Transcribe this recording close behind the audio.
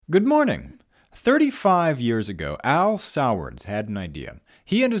Good morning. 35 years ago, Al Sowards had an idea.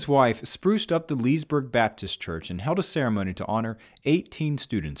 He and his wife spruced up the Leesburg Baptist Church and held a ceremony to honor 18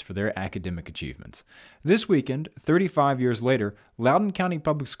 students for their academic achievements. This weekend, 35 years later, Loudoun County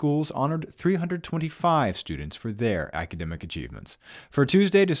Public Schools honored 325 students for their academic achievements. For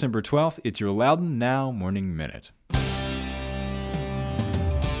Tuesday, December 12th, it's your Loudoun Now Morning Minute.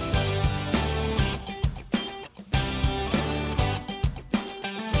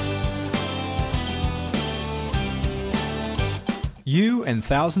 You and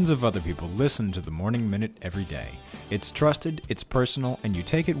thousands of other people listen to the Morning Minute every day. It's trusted, it's personal, and you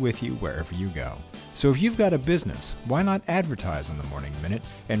take it with you wherever you go. So if you've got a business, why not advertise on the Morning Minute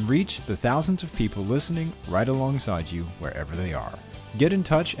and reach the thousands of people listening right alongside you wherever they are? Get in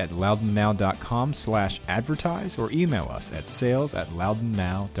touch at loudounnow.com/advertise or email us at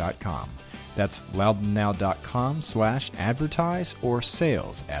sales@loudounnow.com. That's loudounnow.com/advertise or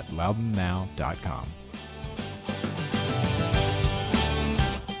sales@loudounnow.com.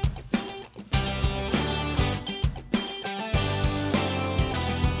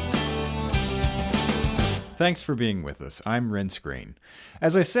 Thanks for being with us. I'm Ren Screen.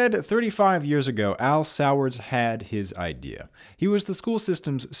 As I said, 35 years ago, Al Sowards had his idea. He was the school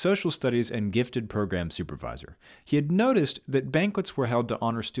system's social studies and gifted program supervisor. He had noticed that banquets were held to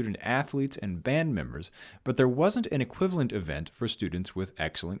honor student athletes and band members, but there wasn't an equivalent event for students with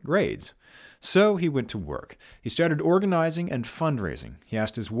excellent grades. So he went to work. He started organizing and fundraising. He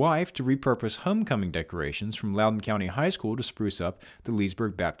asked his wife to repurpose homecoming decorations from Loudoun County High School to spruce up the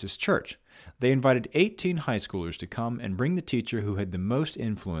Leesburg Baptist Church. They invited 18 high schoolers to come and bring the teacher who had the most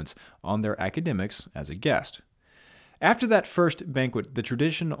influence on their academics as a guest. After that first banquet, the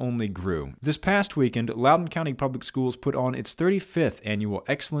tradition only grew. This past weekend, Loudoun County Public Schools put on its 35th annual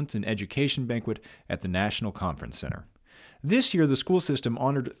Excellence in Education banquet at the National Conference Center. This year, the school system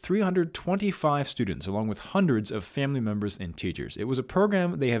honored 325 students, along with hundreds of family members and teachers. It was a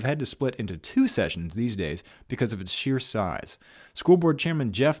program they have had to split into 2 sessions these days because of its sheer size. School Board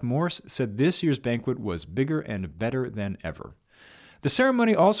Chairman Jeff Morse said this year's banquet was bigger and better than ever. The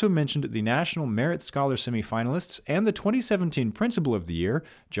ceremony also mentioned the National Merit Scholar semifinalists and the 2017 Principal of the Year,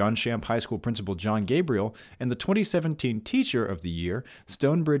 John Champ High School Principal John Gabriel, and the 2017 Teacher of the Year,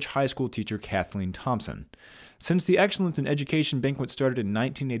 Stonebridge High School teacher Kathleen Thompson. Since the Excellence in Education banquet started in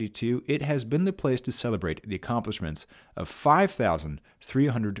 1982, it has been the place to celebrate the accomplishments of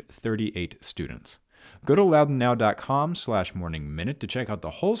 5,338 students. Go to loudounnow.com/Morning Minute to check out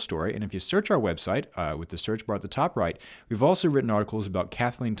the whole story, and if you search our website with the search bar at the top right, we've also written articles about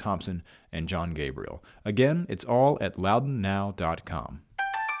Kathleen Thompson and John Gabriel. Again, it's all at loudounnow.com.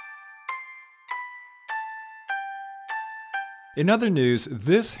 In other news,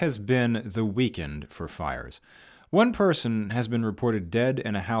 this has been the weekend for fires. One person has been reported dead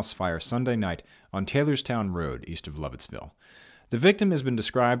in a house fire Sunday night on Taylorstown Road, east of Lovettsville. The victim has been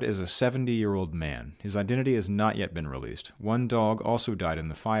described as a 70-year-old man. His identity has not yet been released. One dog also died in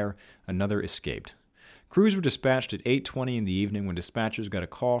the fire. Another escaped. Crews were dispatched at 8:20 in the evening when dispatchers got a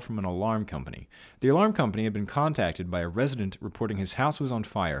call from an alarm company. The alarm company had been contacted by a resident reporting his house was on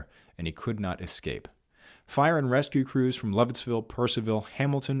fire and he could not escape. Fire and rescue crews from Lovettsville, Purcellville,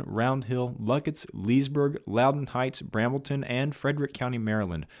 Hamilton, Round Hill, Luckett's, Leesburg, Loudoun Heights, Brambleton, and Frederick County,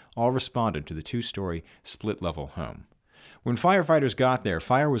 Maryland all responded to the 2-story split-level home. When firefighters got there,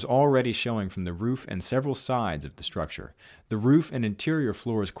 fire was already showing from the roof and several sides of the structure. The roof and interior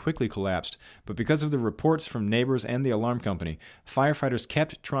floors quickly collapsed, but because of the reports from neighbors and the alarm company, firefighters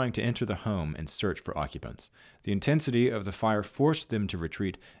kept trying to enter the home and search for occupants. The intensity of the fire forced them to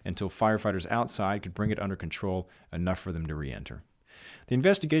retreat until firefighters outside could bring it under control, enough for them to re-enter. The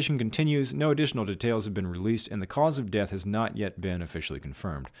investigation continues. No additional details have been released, and the cause of death has not yet been officially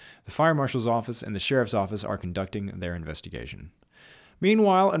confirmed. The fire marshal's office and the sheriff's office are conducting their investigation.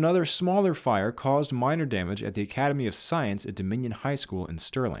 Meanwhile, another smaller fire caused minor damage at the Academy of Science at Dominion High School in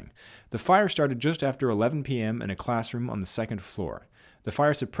Sterling. The fire started just after 11 p.m. in a classroom on the 2nd floor. The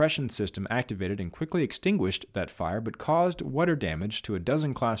fire suppression system activated and quickly extinguished that fire, but caused water damage to a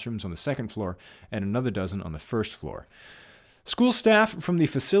dozen classrooms on the 2nd floor and another dozen on the 1st floor. School staff from the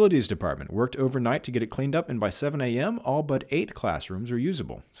facilities department worked overnight to get it cleaned up, and by 7 a.m., all but 8 classrooms are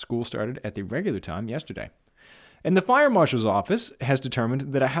usable. School started at the regular time yesterday. And the fire marshal's office has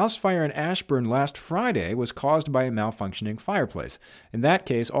determined that a house fire in Ashburn last Friday was caused by a malfunctioning fireplace. In that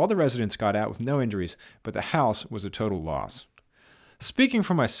case, all the residents got out with no injuries, but the house was a total loss. Speaking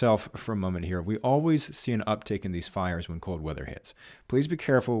for myself for a moment here, we always see an uptick in these fires when cold weather hits. Please be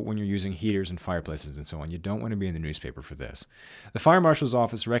careful when you're using heaters and fireplaces and so on. You don't want to be in the newspaper for this. The Fire Marshal's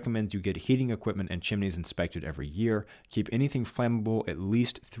Office recommends you get heating equipment and chimneys inspected every year. Keep anything flammable at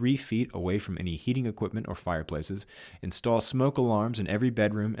least 3 feet away from any heating equipment or fireplaces. Install smoke alarms in every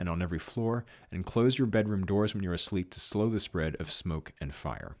bedroom and on every floor, and close your bedroom doors when you're asleep to slow the spread of smoke and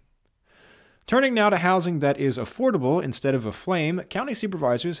fire. Turning now to housing that is affordable instead of aflame, county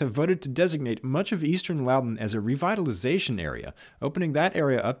supervisors have voted to designate much of eastern Loudoun as a revitalization area, opening that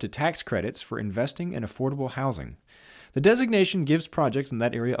area up to tax credits for investing in affordable housing. The designation gives projects in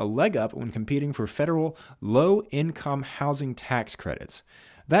that area a leg up when competing for federal low-income housing tax credits.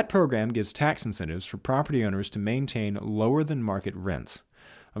 That program gives tax incentives for property owners to maintain lower-than-market rents.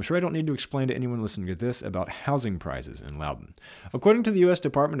 I'm sure I don't need to explain to anyone listening to this about housing prices in Loudoun. According to the U.S.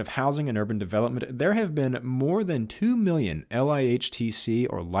 Department of Housing and Urban Development, there have been more than 2 million LIHTC,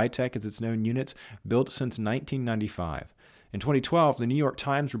 or LIHTC as it's known, units built since 1995. In 2012, the New York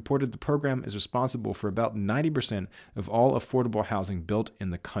Times reported the program is responsible for about 90% of all affordable housing built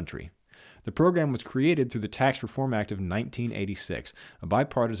in the country. The program was created through the Tax Reform Act of 1986, a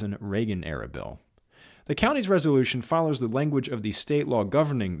bipartisan Reagan-era bill. The county's resolution follows the language of the state law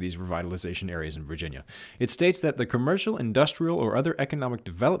governing these revitalization areas in Virginia. It states that the commercial, industrial, or other economic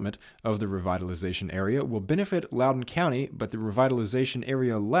development of the revitalization area will benefit Loudoun County, but the revitalization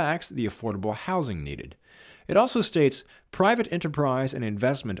area lacks the affordable housing needed. It also states, private enterprise and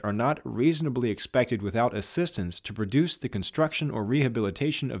investment are not reasonably expected without assistance to produce the construction or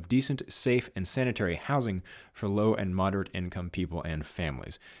rehabilitation of decent, safe, and sanitary housing for low and moderate income people and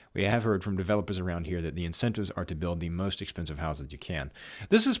families. We have heard from developers around here that the incentives are to build the most expensive houses you can.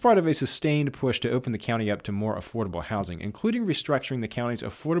 This is part of a sustained push to open the county up to more affordable housing, including restructuring the county's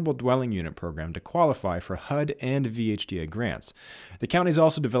Affordable Dwelling Unit program to qualify for HUD and VHDA grants. The county is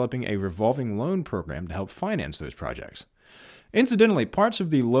also developing a revolving loan program to help finance those projects. Incidentally, parts of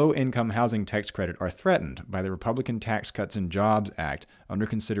the low-income housing tax credit are threatened by the Republican Tax Cuts and Jobs Act under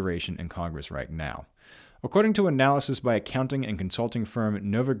consideration in Congress right now. According to analysis by accounting and consulting firm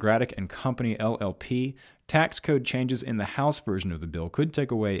Novogradac & Company, LLP, tax code changes in the House version of the bill could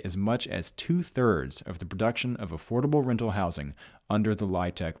take away as much as 2/3 of the production of affordable rental housing under the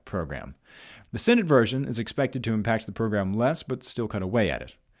LIHTC program. The Senate version is expected to impact the program less, but still cut away at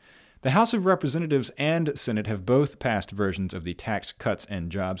it. The House of Representatives and Senate have both passed versions of the Tax Cuts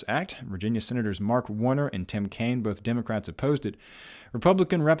and Jobs Act. Virginia Senators Mark Warner and Tim Kaine, both Democrats, opposed it.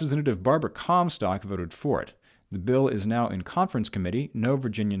 Republican Representative Barbara Comstock voted for it. The bill is now in conference committee. No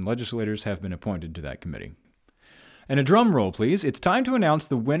Virginian legislators have been appointed to that committee. And a drum roll, please. It's time to announce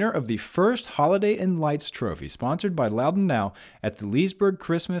the winner of the first Holiday and Lights Trophy, sponsored by Loudoun Now, at the Leesburg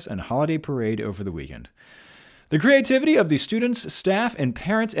Christmas and Holiday Parade over the weekend. The creativity of the students, staff, and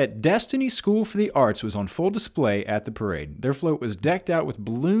parents at Destiny School for the Arts was on full display at the parade. Their float was decked out with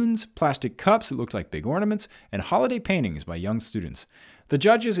balloons, plastic cups that looked like big ornaments, and holiday paintings by young students. The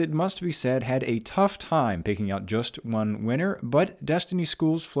judges, it must be said, had a tough time picking out just one winner, but Destiny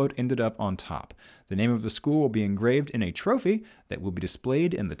School's float ended up on top. The name of the school will be engraved in a trophy that will be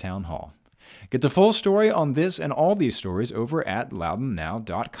displayed in the town hall. Get the full story on this and all these stories over at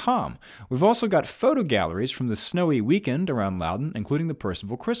loudounnow.com. We've also got photo galleries from the snowy weekend around Loudoun, including the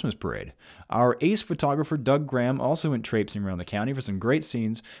Percival Christmas Parade. Our ace photographer Doug Graham also went traipsing around the county for some great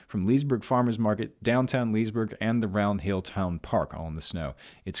scenes from Leesburg Farmers Market, downtown Leesburg, and the Round Hill Town Park, all in the snow.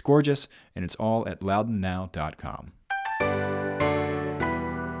 It's gorgeous, and it's all at loudounnow.com.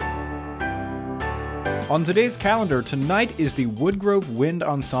 On today's calendar, tonight is the Woodgrove Wind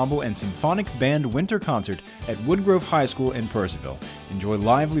Ensemble and Symphonic Band Winter Concert at Woodgrove High School in Percival. Enjoy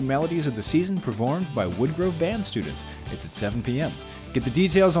lively melodies of the season performed by Woodgrove band students. It's at 7 p.m. Get the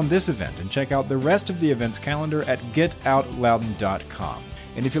details on this event and check out the rest of the event's calendar at getoutloudon.com.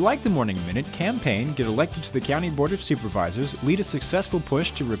 And if you like the Morning Minute, campaign, get elected to the County Board of Supervisors, lead a successful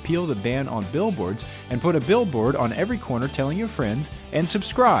push to repeal the ban on billboards, and put a billboard on every corner telling your friends, and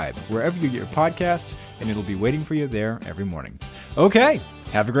subscribe wherever you get your podcasts, and it'll be waiting for you there every morning. Okay,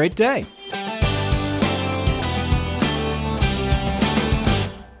 have a great day.